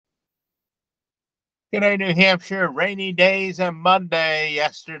G'day, New Hampshire. Rainy days and Monday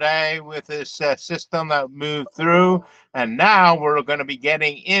yesterday with this system that moved through. And now we're going to be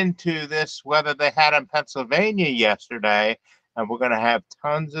getting into this weather they had in Pennsylvania yesterday. And we're going to have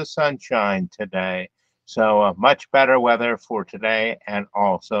tons of sunshine today. So much better weather for today and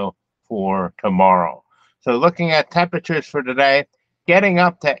also for tomorrow. So looking at temperatures for today, getting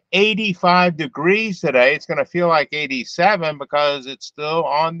up to 85 degrees today. It's going to feel like 87 because it's still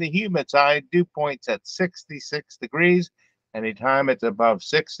on the humid side. Dew point's at 66 degrees. Anytime it's above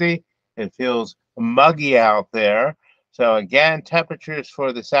 60, it feels muggy out there. So again, temperatures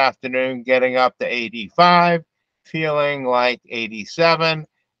for this afternoon getting up to 85, feeling like 87,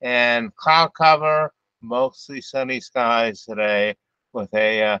 and cloud cover, mostly sunny skies today with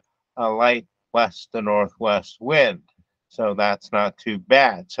a light west to northwest wind. So that's not too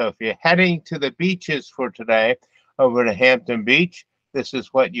bad. So if you're heading to the beaches for today over to Hampton Beach, this is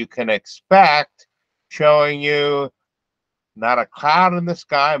what you can expect, showing you not a cloud in the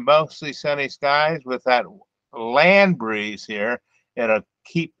sky, mostly sunny skies with that land breeze here. It'll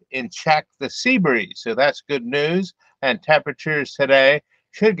keep in check the sea breeze. So that's good news. And temperatures today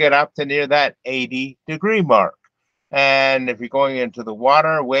should get up to near that 80-degree mark. And if you're going into the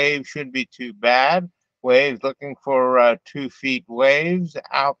water, waves shouldn't be too bad. Waves looking for 2 feet waves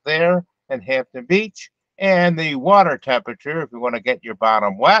out there in Hampton Beach. And the water temperature, if you want to get your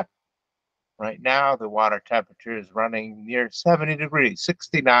bottom wet, right now the water temperature is running near 70 degrees,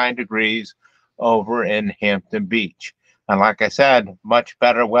 69 degrees over in Hampton Beach. And like I said, much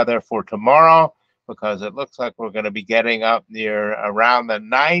better weather for tomorrow because it looks like we're going to be getting up near around the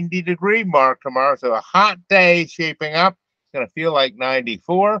 90-degree mark tomorrow. So a hot day shaping up. It's going to feel like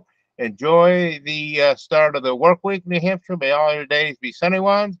 94. Enjoy the start of the work week, New Hampshire. May all your days be sunny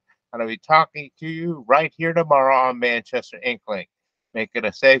ones. And I'll be talking to you right here tomorrow on Manchester Inkling. Make it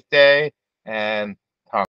a safe day and